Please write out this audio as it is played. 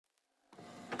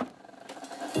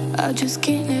I just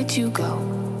can't let you go.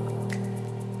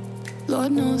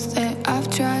 Lord knows that I've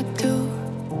tried to.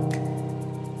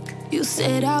 You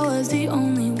said I was the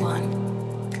only one.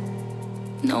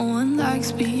 No one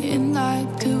likes being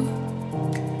lied to.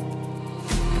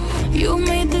 You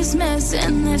made this mess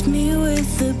and left me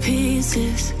with the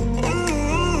pieces.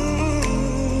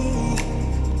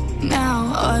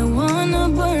 Now I wanna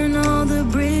burn all the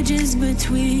bridges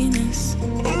between us.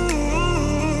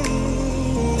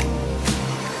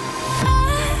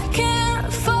 I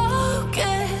can't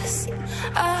focus,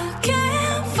 I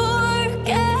can't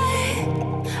forget.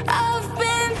 I've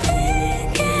been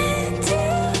thinking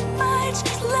too much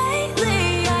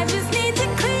lately. I just need to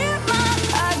clear my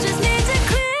head. I just need to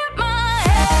clear my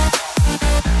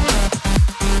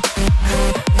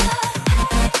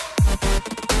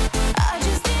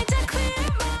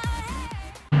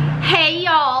head. Hey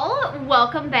y'all,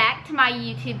 welcome back to my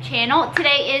YouTube channel.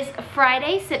 Today is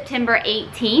Friday, September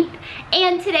 18th,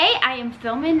 and today I am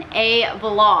filming a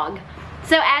vlog.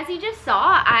 So as you just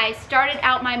saw, I started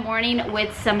out my morning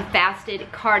with some fasted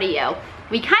cardio.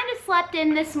 We kind of slept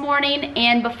in this morning,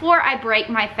 and before I break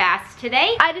my fast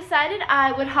today, I decided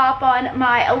I would hop on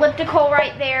my elliptical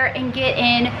right there and get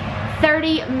in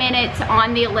 30 minutes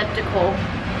on the elliptical.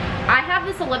 I have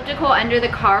this elliptical under the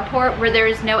carport where there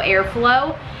is no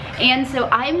airflow, and so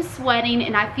I'm sweating,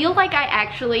 and I feel like I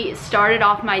actually started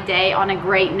off my day on a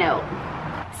great note.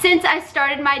 Since I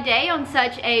started my day on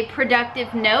such a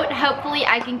productive note, hopefully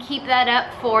I can keep that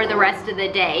up for the rest of the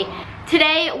day.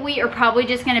 Today we are probably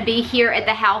just gonna be here at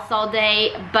the house all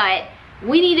day, but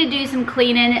we need to do some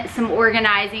cleaning, some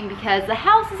organizing, because the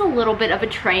house is a little bit of a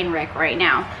train wreck right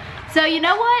now. So you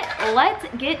know what? Let's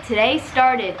get today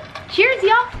started. Cheers,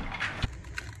 y'all.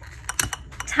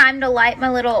 Time to light my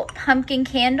little pumpkin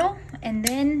candle, and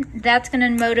then that's gonna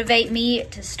motivate me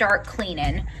to start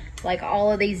cleaning, like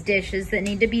all of these dishes that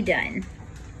need to be done.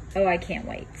 Oh, I can't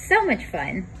wait. So much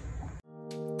fun.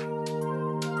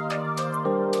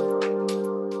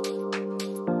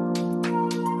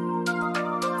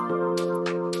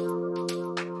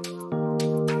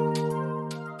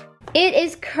 It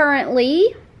is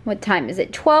currently, what time is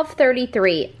it?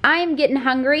 12:33. I am getting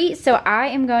hungry, so I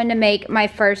am going to make my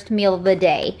first meal of the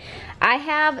day. I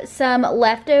have some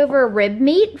leftover rib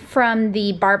meat from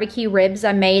the barbecue ribs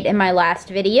I made in my last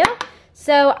video.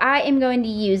 So I am going to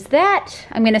use that.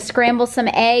 I'm going to scramble some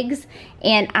eggs,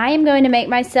 and I am going to make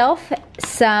myself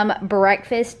some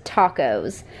breakfast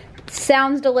tacos.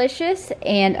 Sounds delicious,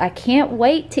 and I can't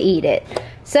wait to eat it.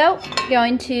 So,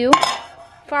 going to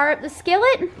fire up the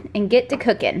skillet and get to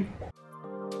cooking.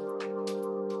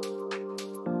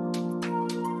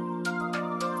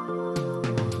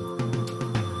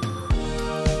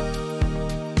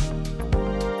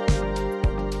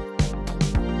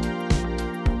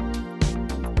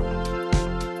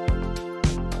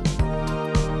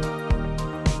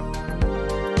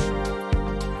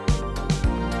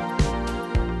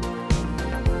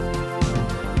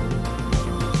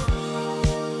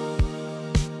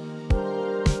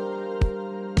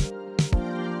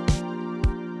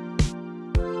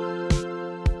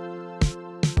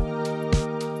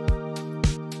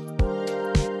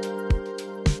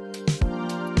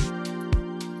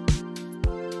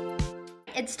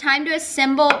 It's time to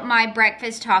assemble my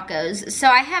breakfast tacos. So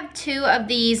I have 2 of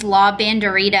these La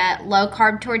Banderita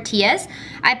low-carb tortillas.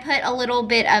 I put a little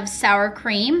bit of sour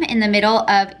cream in the middle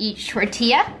of each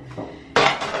tortilla.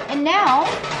 And now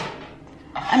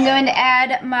I'm going to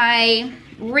add my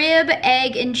rib,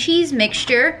 egg, and cheese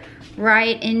mixture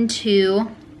right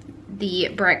into the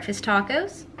breakfast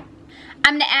tacos.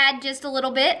 I'm gonna add just a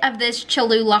little bit of this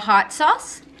Cholula hot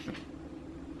sauce.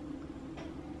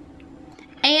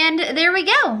 And there we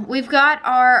go. We've got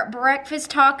our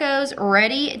breakfast tacos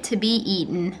ready to be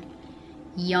eaten.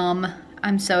 Yum.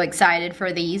 I'm so excited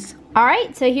for these. All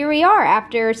right, so here we are.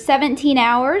 After 17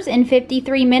 hours and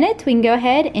 53 minutes, we can go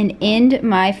ahead and end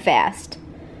my fast.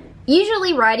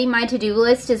 Usually writing my to-do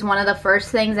list is one of the first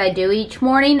things I do each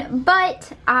morning,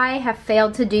 but I have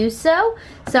failed to do so.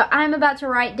 So I'm about to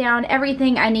write down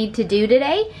everything I need to do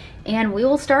today, and we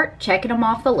will start checking them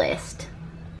off the list.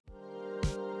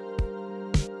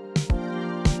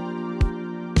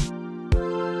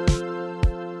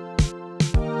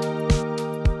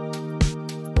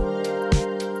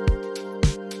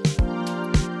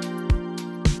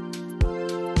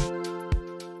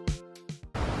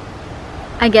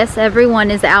 I guess everyone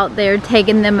is out there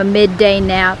taking them a midday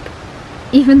nap.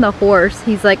 Even the horse,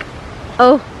 he's like,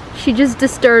 oh, she just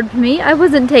disturbed me. I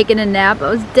wasn't taking a nap. I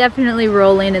was definitely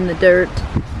rolling in the dirt.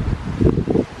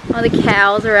 All the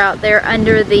cows are out there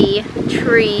under the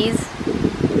trees.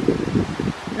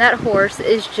 That horse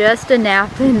is just a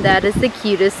napping. That is the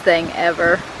cutest thing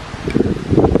ever.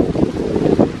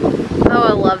 Oh,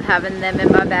 I love having them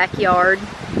in my backyard.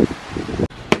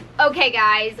 Okay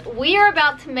guys, we are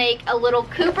about to make a little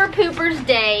Cooper Pooper's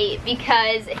day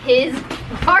because his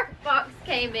bark box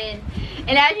came in.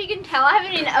 And as you can tell, I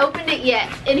haven't even opened it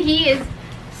yet. And he is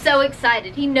so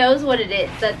excited. He knows what it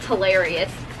is. That's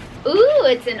hilarious. Ooh,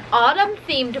 it's an autumn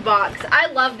themed box. I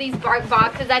love these bark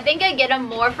boxes. I think I get them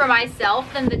more for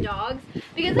myself than the dogs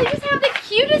because they just have the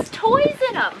cutest toys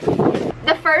in them.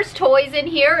 The first toys in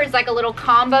here is like a little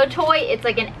combo toy. It's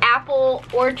like an apple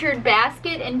orchard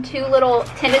basket and 2 little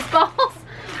tennis balls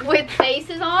with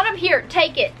faces on them. Here,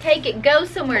 take it, go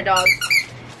somewhere, dogs.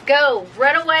 Go,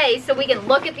 run away so we can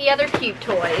look at the other cute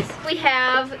toys. We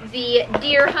have the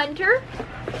deer hunter.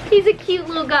 He's a cute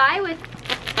little guy with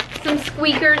some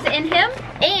squeakers in him.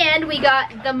 And we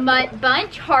got the Mutt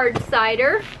Bunch hard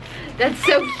cider. That's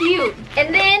so cute.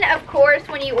 And then, of course,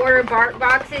 when you order bark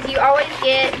boxes, you always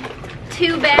get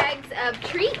 2 bags of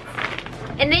treats,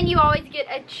 and then you always get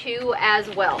a chew as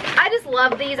well. I just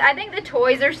love these. I think the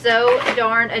toys are so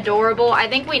darn adorable. I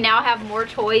think we now have more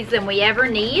toys than we ever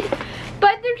need,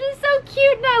 but they're just so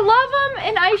cute and I love them,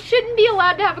 and I shouldn't be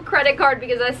allowed to have a credit card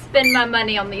because I spend my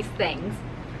money on these things.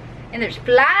 And there's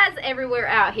flies everywhere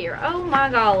out here. Oh my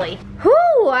golly.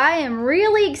 Whew, I am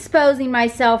really exposing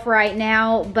myself right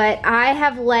now, but I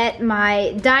have let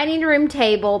my dining room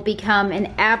table become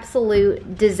an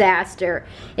absolute disaster.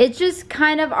 It's just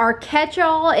kind of our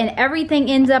catch-all and everything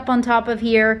ends up on top of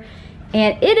here.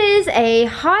 And it is a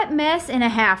hot mess and a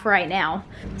half right now.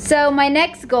 So my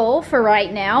next goal for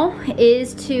right now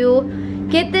is to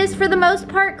get this for the most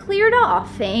part cleared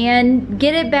off and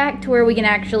get it back to where we can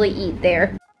actually eat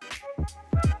there.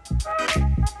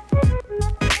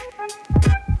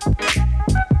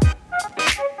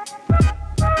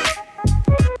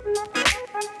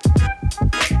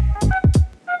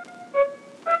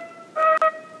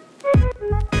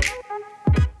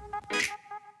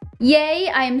 Yay,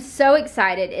 I am so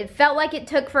excited. It felt like it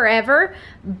took forever,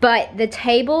 but the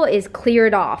table is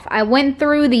cleared off. I went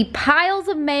through the piles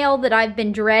of mail that I've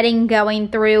been dreading going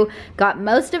through, got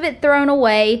most of it thrown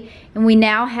away, and we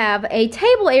now have a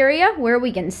table area where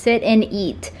we can sit and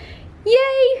eat.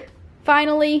 Yay!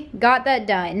 Finally got that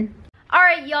done.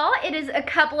 Alright y'all, it is a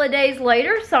couple of days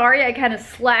later. Sorry, I kind of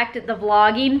slacked at the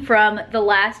vlogging from the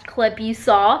last clip you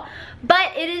saw,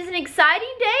 but it is an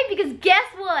exciting day because guess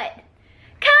what?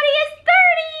 Cody is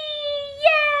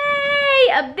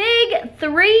 30! Yay! A big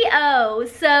 3-0.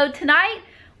 So tonight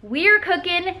we're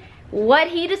cooking what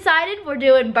he decided. We're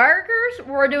doing burgers,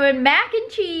 we're doing mac and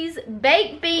cheese,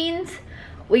 baked beans.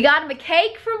 We got him a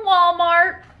cake from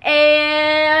Walmart,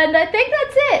 and I think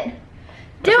that's it.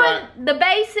 Doing right. The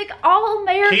basic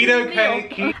all-American Keto meal.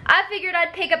 cake. I figured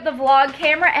I'd pick up the vlog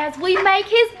camera as we make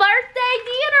his birthday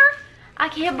dinner. I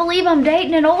can't believe I'm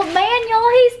dating an old man,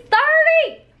 y'all. He's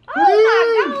 30.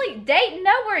 Oh my golly, dating?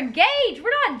 No, we're engaged.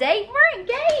 We're not dating, we're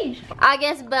engaged. I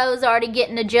guess Bo's already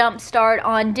getting a jump start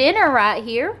on dinner right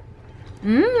here.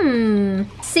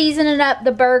 Seasoning up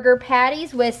the burger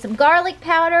patties with some garlic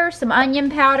powder, some onion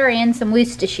powder, and some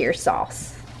Worcestershire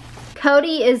sauce.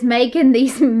 Cody is making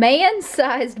these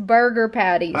man-sized burger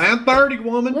patties. I'm 30,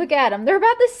 woman. Look at them. They're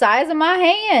about the size of my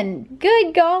hand.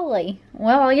 Good golly.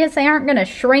 Well, I guess they aren't going to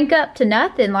shrink up to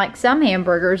nothing like some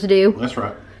hamburgers do. That's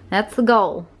right. That's the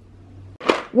goal.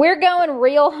 We're going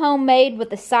real homemade with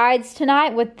the sides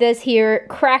tonight with this here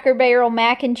Cracker Barrel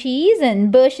mac and cheese and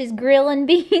Bush's grill and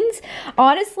beans.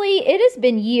 Honestly, it has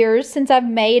been years since I've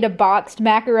made a boxed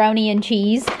macaroni and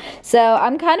cheese, so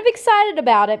I'm kind of excited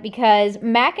about it because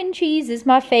mac and cheese is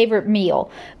my favorite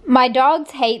meal. My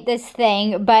dogs hate this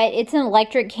thing, but it's an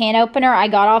electric can opener I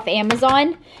got off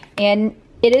Amazon, and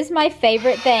it is my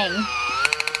favorite thing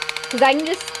because I can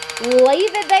just leave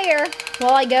it there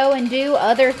while I go and do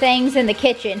other things in the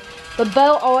kitchen. But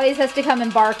Bo always has to come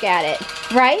and bark at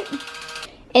it, right?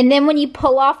 And then when you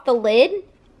pull off the lid,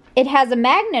 it has a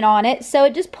magnet on it, so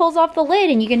it just pulls off the lid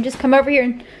and you can just come over here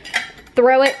and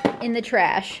throw it in the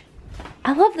trash.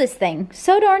 I love this thing.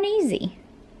 So darn easy.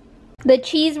 The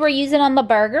cheese we're using on the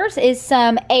burgers is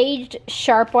some aged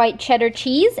sharp white cheddar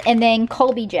cheese and then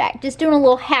Colby Jack. Just doing a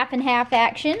little half and half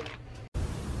action.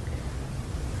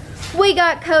 We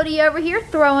got Cody over here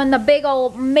throwing the big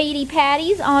old meaty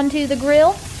patties onto the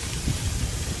grill.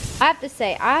 I have to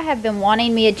say, I have been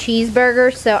wanting me a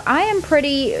cheeseburger, so I am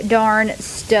pretty darn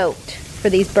stoked for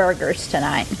these burgers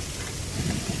tonight.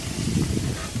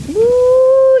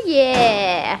 Woo,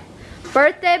 yeah.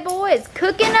 Birthday boy is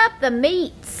cooking up the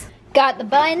meats. Got the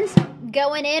buns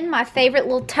going in my favorite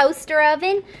little toaster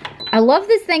oven. I love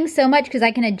this thing so much because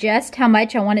I can adjust how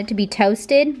much I want it to be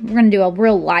toasted. We're gonna do a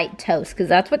real light toast because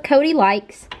that's what Cody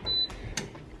likes.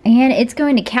 And it's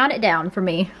going to count it down for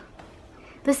me.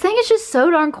 This thing is just so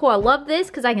darn cool. I love this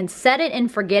because I can set it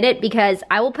and forget it because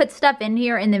I will put stuff in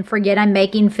here and then forget I'm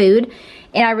making food.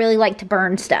 And I really like to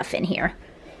burn stuff in here.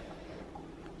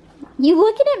 You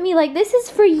looking at me like this is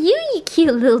for you, you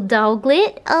cute little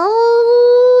doglet.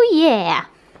 Oh, yeah.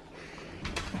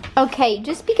 Okay,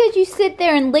 just because you sit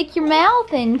there and lick your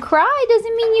mouth and cry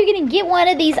doesn't mean you're gonna get one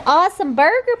of these awesome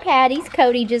burger patties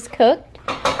Cody just cooked.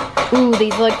 Ooh,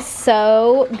 these look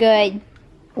so good.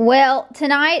 Well,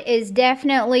 tonight is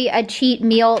definitely a cheat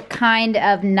meal kind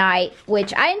of night,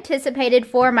 which I anticipated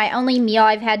for. My only meal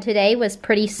I've had today was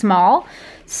pretty small.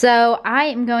 So I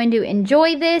am going to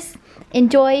enjoy this,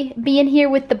 enjoy being here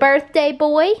with the birthday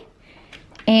boy,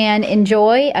 and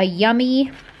enjoy a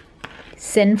yummy,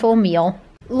 sinful meal.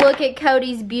 Look at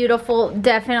Cody's beautiful,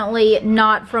 definitely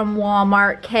not from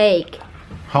Walmart cake.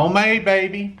 Homemade,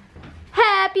 baby.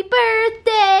 Happy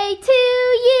birthday to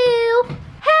you.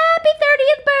 Happy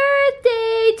 30th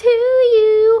birthday to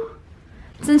you.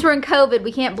 Since we're in COVID,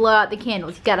 we can't blow out the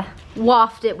candles. You gotta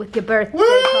waft it with your birthday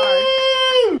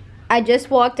card. I just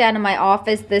walked out of my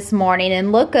office this morning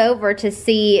and look over to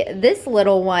see this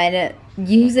little one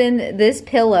using this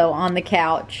pillow on the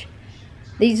couch.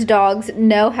 These dogs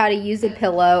know how to use a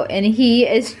pillow, and he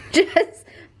is just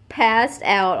passed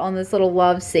out on this little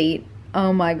love seat.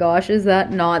 Oh my gosh, is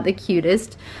that not the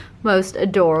cutest, most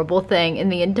adorable thing in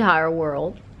the entire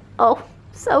world? Oh,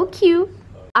 so cute.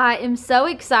 I am so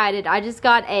excited. I just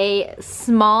got a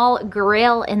small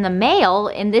grill in the mail,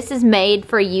 and this is made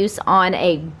for use on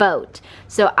a boat.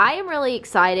 So I am really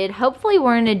excited. Hopefully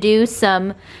we're gonna do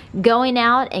some going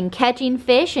out and catching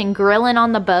fish and grilling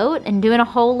on the boat and doing a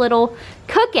whole little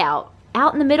cookout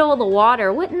out in the middle of the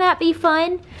water. Wouldn't that be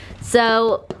fun?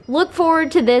 So look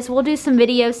forward to this. We'll do some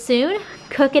videos soon,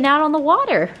 cooking out on the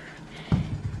water.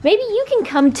 Maybe you can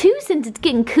come too since it's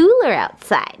getting cooler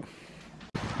outside.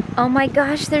 Oh my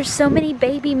gosh, there's so many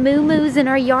baby moo-moos in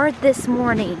our yard this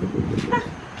morning.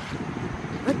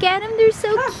 Look at them, they're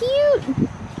so cute.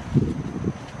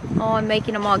 Oh, I'm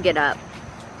making them all get up.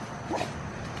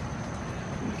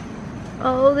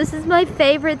 Oh, this is my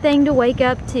favorite thing to wake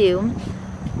up to.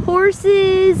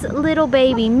 Horses, little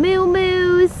baby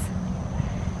moo-moos,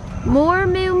 more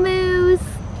moo-moos.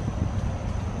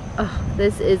 Oh,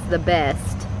 this is the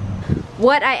best.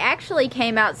 What I actually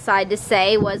came outside to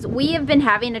say was we have been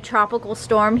having a tropical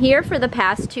storm here for the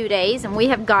past 2 days, and we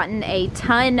have gotten a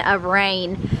ton of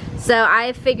rain. So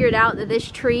I figured out that this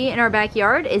tree in our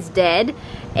backyard is dead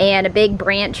and a big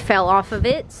branch fell off of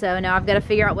it. So now I've got to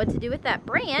figure out what to do with that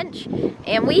branch.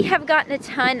 And we have gotten a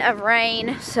ton of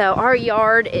rain, so our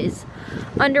yard is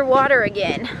underwater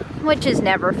again, which is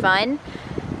never fun.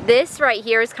 This right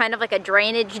here is kind of like a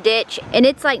drainage ditch, and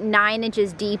it's like 9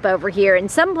 inches deep over here, in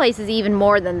some places even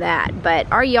more than that. But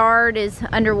our yard is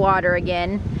underwater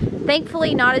again.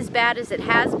 Thankfully not as bad as it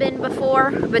has been before,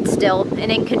 but still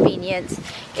an inconvenience.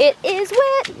 It is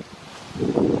wet.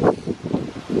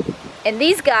 And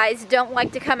these guys don't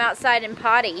like to come outside and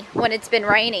potty when it's been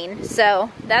raining, so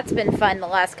that's been fun the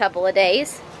last couple of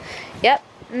days. Yep,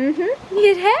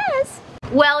 it has.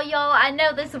 Well, y'all, I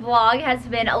know this vlog has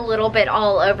been a little bit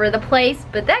all over the place,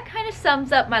 but that kind of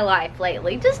sums up my life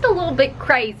lately. Just a little bit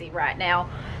crazy right now.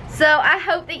 So I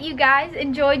hope that you guys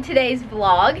enjoyed today's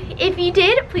vlog. If you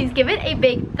did, please give it a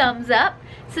big thumbs up.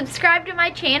 Subscribe to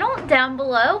my channel down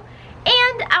below,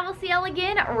 and I will see y'all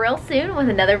again real soon with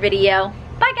another video.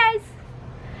 Bye, guys.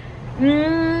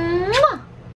 Mwah!